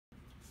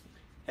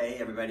Hey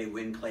everybody,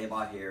 Winn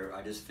Claybaugh here.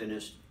 I just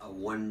finished a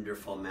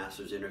wonderful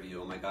master's interview.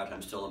 Oh my God,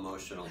 I'm still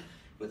emotional.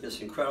 With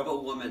this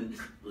incredible woman,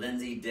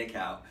 Lindsay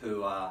Dickhout,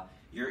 who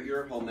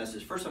your whole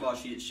message. First of all,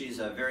 she's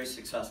a very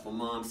successful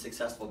mom,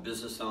 successful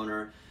business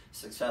owner,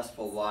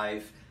 successful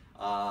wife,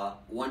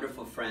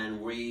 wonderful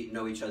friend. We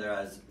know each other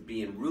as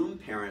being room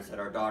parents at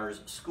our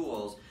daughters'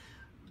 schools.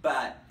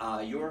 But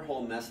your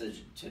whole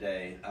message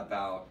today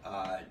about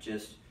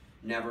just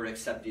never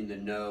accepting the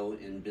no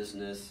in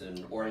business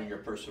or in your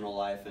personal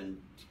life,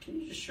 and can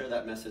you just share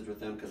that message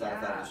with them, because I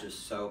thought it was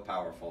just so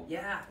powerful.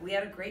 Yeah, we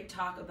had a great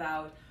talk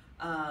about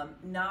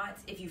not,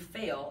 if you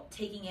fail,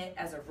 taking it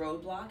as a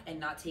roadblock and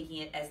not taking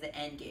it as the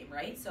end game,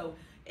 right? So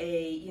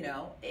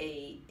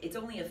it's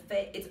only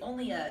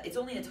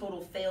a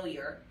total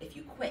failure if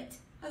you quit.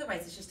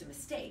 Otherwise, it's just a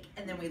mistake.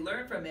 And then we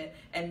learn from it,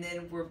 and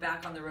then we're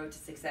back on the road to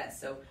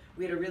success. So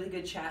we had a really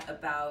good chat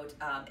about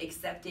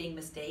accepting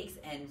mistakes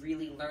and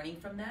really learning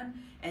from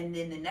them. And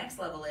then the next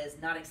level is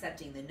not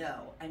accepting the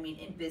no. I mean,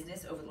 in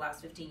business over the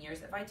last 15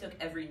 years, if I took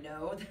every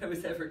no that I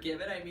was ever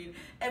given, I mean,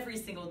 every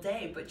single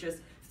day, but just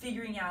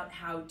figuring out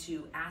how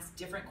to ask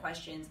different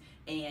questions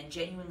and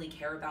genuinely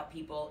care about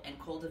people and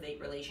cultivate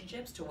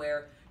relationships to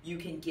where you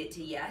can get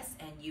to yes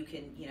and you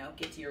can,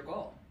 get to your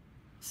goal.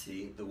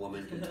 See, the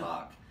woman can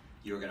talk.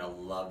 You're going to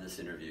love this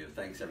interview.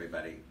 Thanks,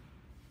 everybody.